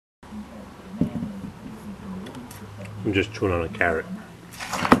I'm just chewing on a carrot.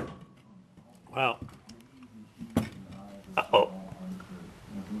 Well, uh-oh.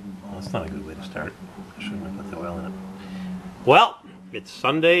 That's not a good way to start. I shouldn't have put the oil in it. Well, it's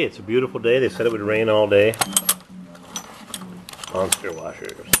Sunday. It's a beautiful day. They said it would rain all day. Monster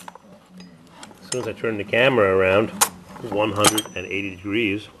washers. As soon as I turn the camera around, 180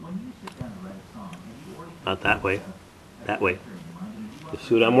 degrees. Not that way. That way. You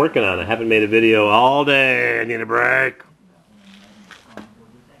see what I'm working on. I haven't made a video all day. I need a break.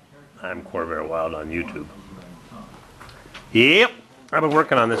 I'm Corvair Wild on YouTube. Yep. I've been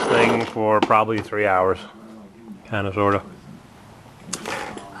working on this thing for probably 3 hours. Kind of, sort of.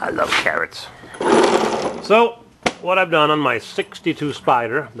 I love carrots. So, what I've done on my 62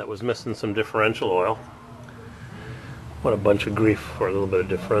 Spyder that was missing some differential oil. What a bunch of grief for a little bit of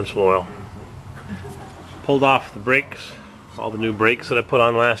differential oil. Pulled off the brakes, all the new brakes that I put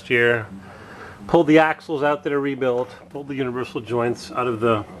on last year. Pulled the axles out that are rebuilt. Pulled the universal joints out of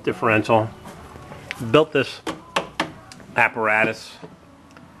the differential. Built this apparatus.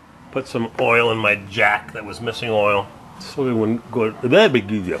 Put some oil in my jack that was missing oil. So it wouldn't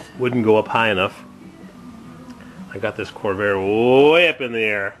go up high enough. I got this Corvair way up in the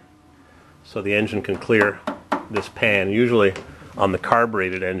air so the engine can clear this pan. Usually on the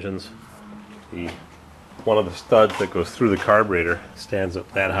carbureted engines, one of the studs that goes through the carburetor stands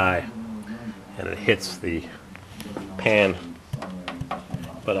up that high and it hits the pan.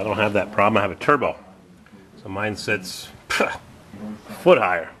 But I don't have that problem. I have a turbo. So mine sits a foot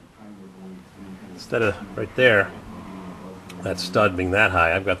higher. Instead of right there, that stud being that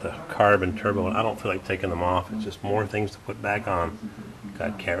high, I've got the carb and turbo, and I don't feel like taking them off. It's just more things to put back on.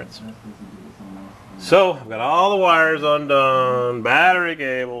 Got carrots. So, I've got all the wires undone, battery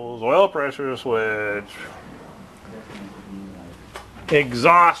cables, oil pressure switch,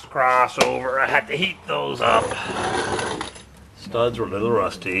 exhaust crossover. I had to heat those up. Studs were a little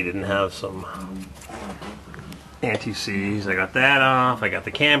rusty, didn't have some anti-seize. I got that off. I got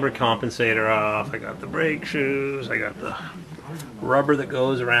the camber compensator off. I got the brake shoes. I got the rubber that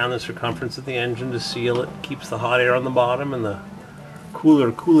goes around the circumference of the engine to seal it. Keeps the hot air on the bottom and the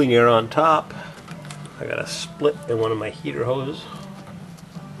cooling air on top. I got a split in one of my heater hoses.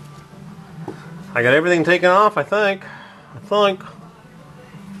 I got everything taken off, I think.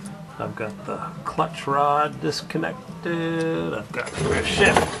 I've got the clutch rod disconnected. I've got the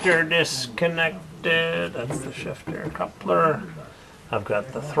shifter disconnected. That's the shifter coupler. I've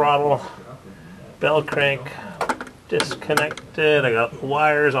got the throttle bell crank disconnected. I got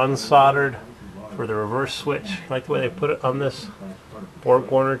wires unsoldered for the reverse switch. I like the way they put it on this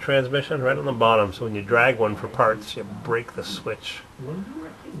four-corner transmission, right on the bottom. So when you drag one for parts, you break the switch.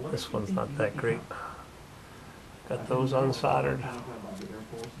 This one's not that great. Got those unsoldered.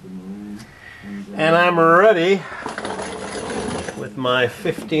 And I'm ready with my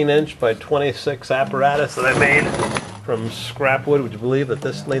 15-inch by 26 apparatus that I made from scrap wood. Would you believe that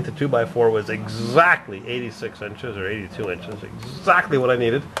this length of 2x4 was exactly 86 inches or 82 inches? Exactly what I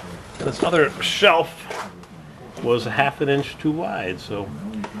needed. And this other shelf was a ½ an inch too wide, so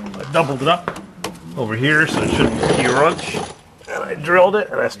I doubled it up over here so it shouldn't de-wrench. And I drilled it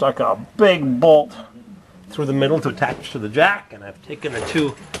and I stuck a big bolt through the middle to attach to the jack, and I've taken the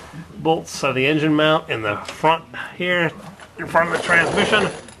two bolts of the engine mount in the front here, in front of the transmission,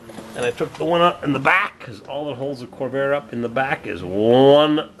 and I took the one up in the back, because all that holds the Corvair up in the back is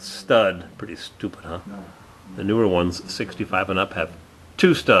one stud. Pretty stupid, huh? The newer ones, 65 and up, have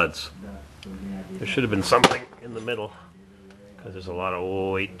two studs. There should have been something in the middle, because there's a lot of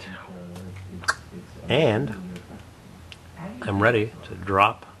weight. And I'm ready to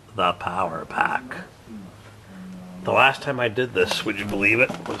drop the PowerPack. The last time I did this, would you believe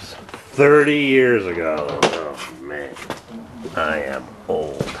it, was 30 years ago. Oh man, I am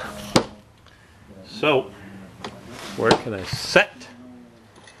old. So, where can I set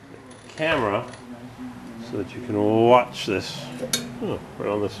the camera so that you can watch this? Oh, right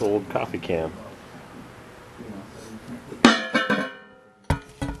on this old coffee can.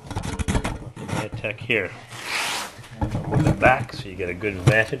 My tech here. I'll move it back so you get a good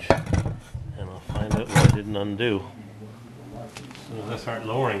vantage. And I'll find out what I didn't undo as soon as I start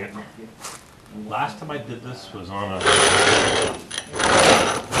lowering it. Last time I did this was on a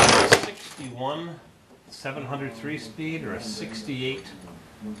 61 703 speed or a 68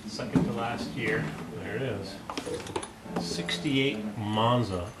 second to last year. There it is. 68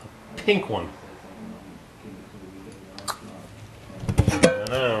 Monza, a pink one. I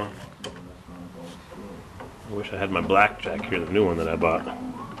know. I wish I had my blackjack here, the new one that I bought.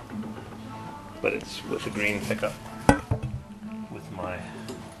 But it's with the green pickup with my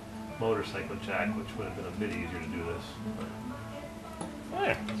motorcycle jack, which would have been a bit easier to do this.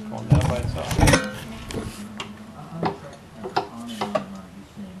 There, it's falling down by itself.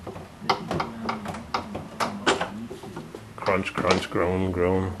 Crunch, crunch, groan,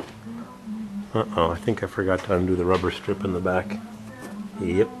 groan. Uh-oh, I think I forgot to undo the rubber strip in the back.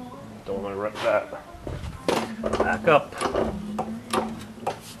 Yep, don't want to rip that. Back up.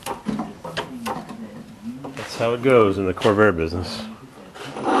 That's how it goes in the Corvair business.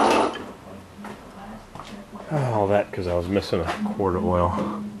 All that because I was missing a quart of oil.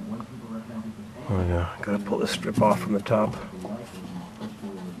 Oh yeah, gotta pull this strip off from the top.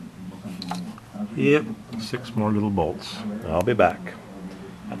 Yep, 6 more little bolts. I'll be back.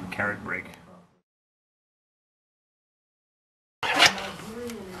 Have a carrot break.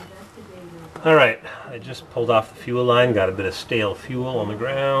 Alright, I just pulled off the fuel line, got a bit of stale fuel on the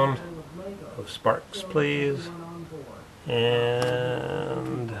ground. No sparks, please.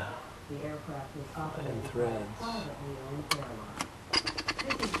 And threads.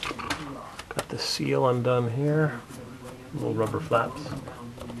 Got the seal undone here. Little rubber flaps.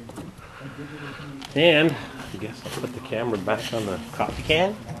 And I guess I'll put the camera back on the coffee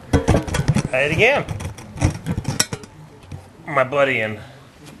can. Try it again. My buddy in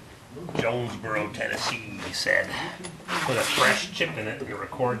Jonesboro, Tennessee said, put a fresh chip in it and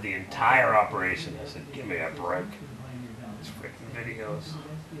record the entire operation. I said, give me a break. These freaking videos.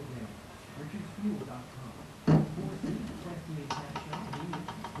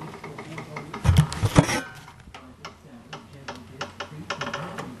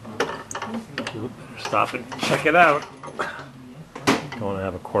 Stop and check it out. Don't want to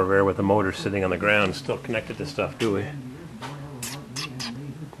have a Corvair with a motor sitting on the ground still connected to stuff, do we?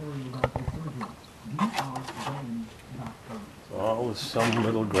 Oh, some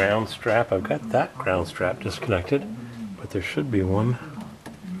little ground strap. I've got that ground strap disconnected, but there should be one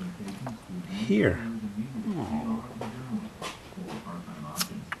here.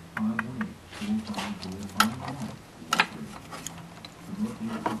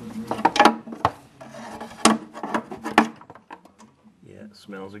 Yeah, it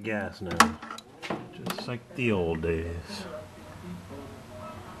smells of gas now, just like the old days.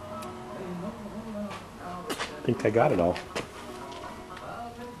 I think I got it all.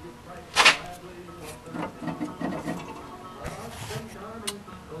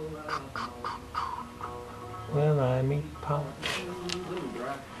 Well, I meet polish.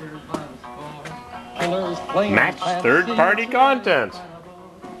 Match third-party content.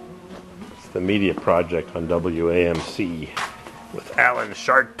 It's the media project on WAMC with Alan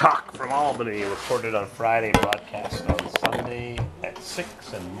Shartok from Albany, recorded on Friday, broadcast on Sunday at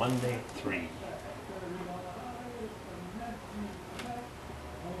 6 and Monday at 3.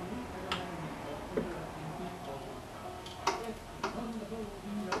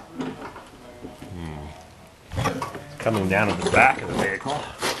 Coming down to the back of the vehicle.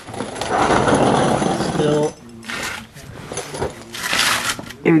 Still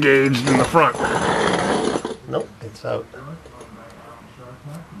engaged in the front. Nope, it's out.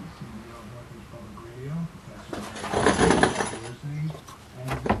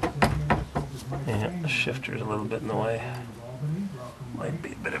 Yeah, the shifter's a little bit in the way. Might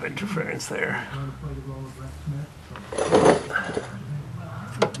be a bit of interference there.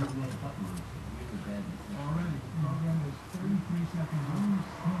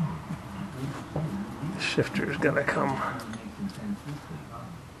 The shifter's gonna come.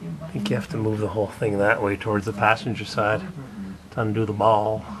 I think you have to move the whole thing that way towards the passenger side to undo the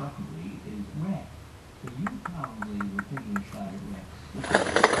ball.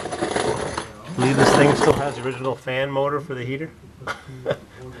 Believe this thing still has the original fan motor for the heater?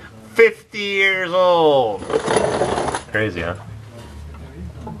 50 years old! Crazy, huh?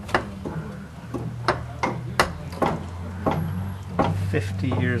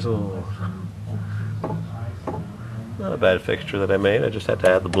 $50 old. Not a bad fixture that I made. I just had to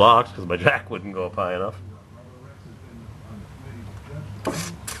add the blocks because my jack wouldn't go up high enough.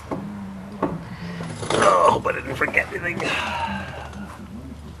 Oh, hope I didn't forget anything.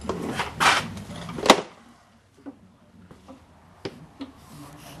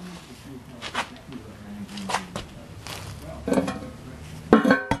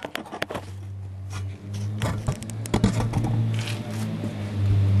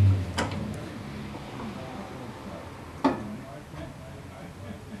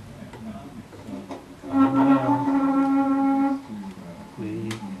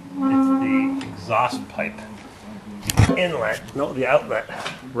 Exhaust pipe inlet, no, the outlet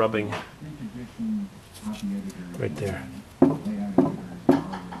rubbing right there.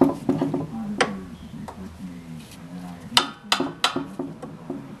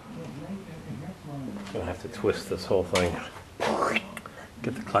 Gonna have to twist this whole thing.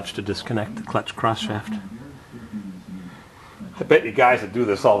 Get the clutch to disconnect the clutch cross shaft. I bet you guys that do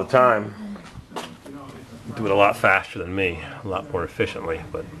this all the time do it a lot faster than me, a lot more efficiently,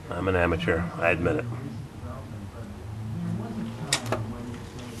 but I'm an amateur, I admit it.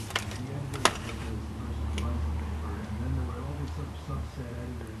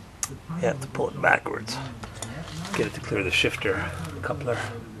 You have to pull it backwards. Get it to clear the shifter coupler.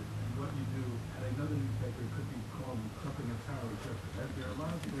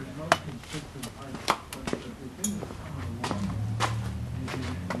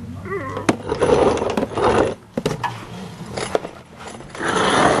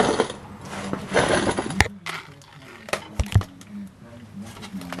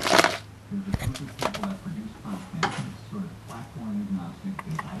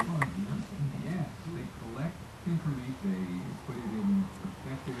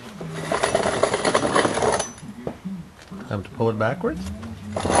 Time to pull it backwards?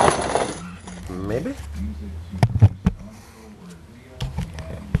 Maybe?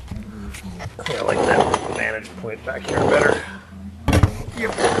 I like that vantage point back here better.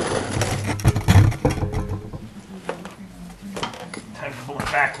 Yep. Time to pull it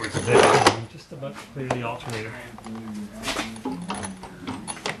backwards a bit. I'm just about to clear the alternator.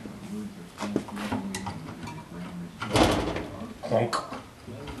 Clunk.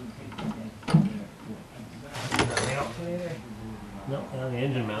 No, the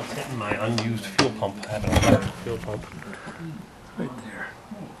engine mount's hitting my unused fuel pump. I have an electric fuel pump. Right there.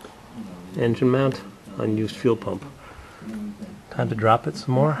 Engine mount, unused fuel pump. Time to drop it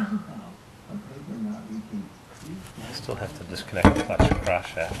some more. I still have to disconnect the clutch and cross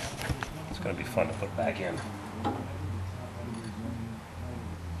shaft. It's going to be fun to put back in.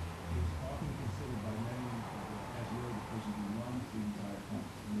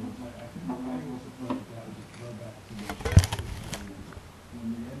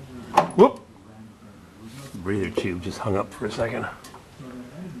 Whoop! Breather tube just hung up for a second.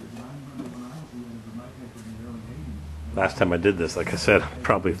 Last time I did this, like I said,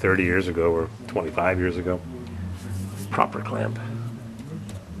 probably 30 years ago or 25 years ago. Proper clamp.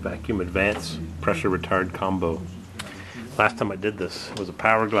 Vacuum advance pressure retard combo. Last time I did this was a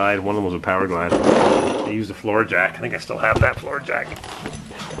power glide. One of them was a power glide. I used a floor jack. I think I still have that floor jack.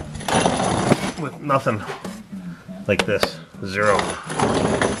 With nothing like this. Zero.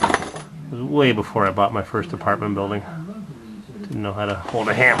 It was way before I bought my first apartment building. Didn't know how to hold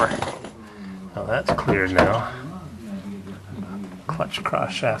a hammer. Now that's cleared now. Clutch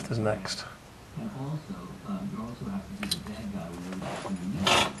cross shaft is next.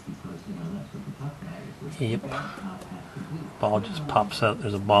 Yep. Ball just pops out.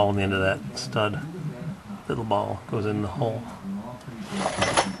 There's a ball on the end of that stud. Little ball goes in the hole.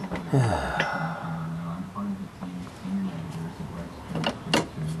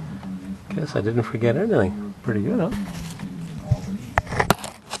 Guess I didn't forget anything. Pretty good, huh?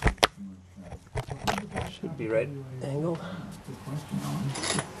 Should be right angled.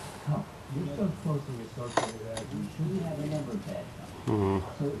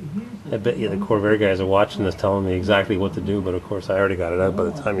 I bet you the Corvair guys are watching this telling me exactly what to do, but of course I already got it out by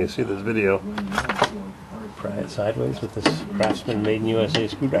the time you see this video. Pry it sideways with this Craftsman Made in USA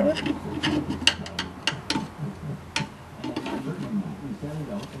screwdriver.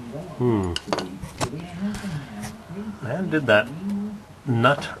 I did that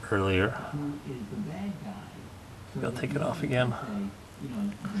nut earlier. Maybe I'll take it off again.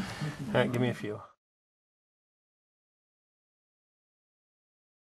 Alright, give me a few.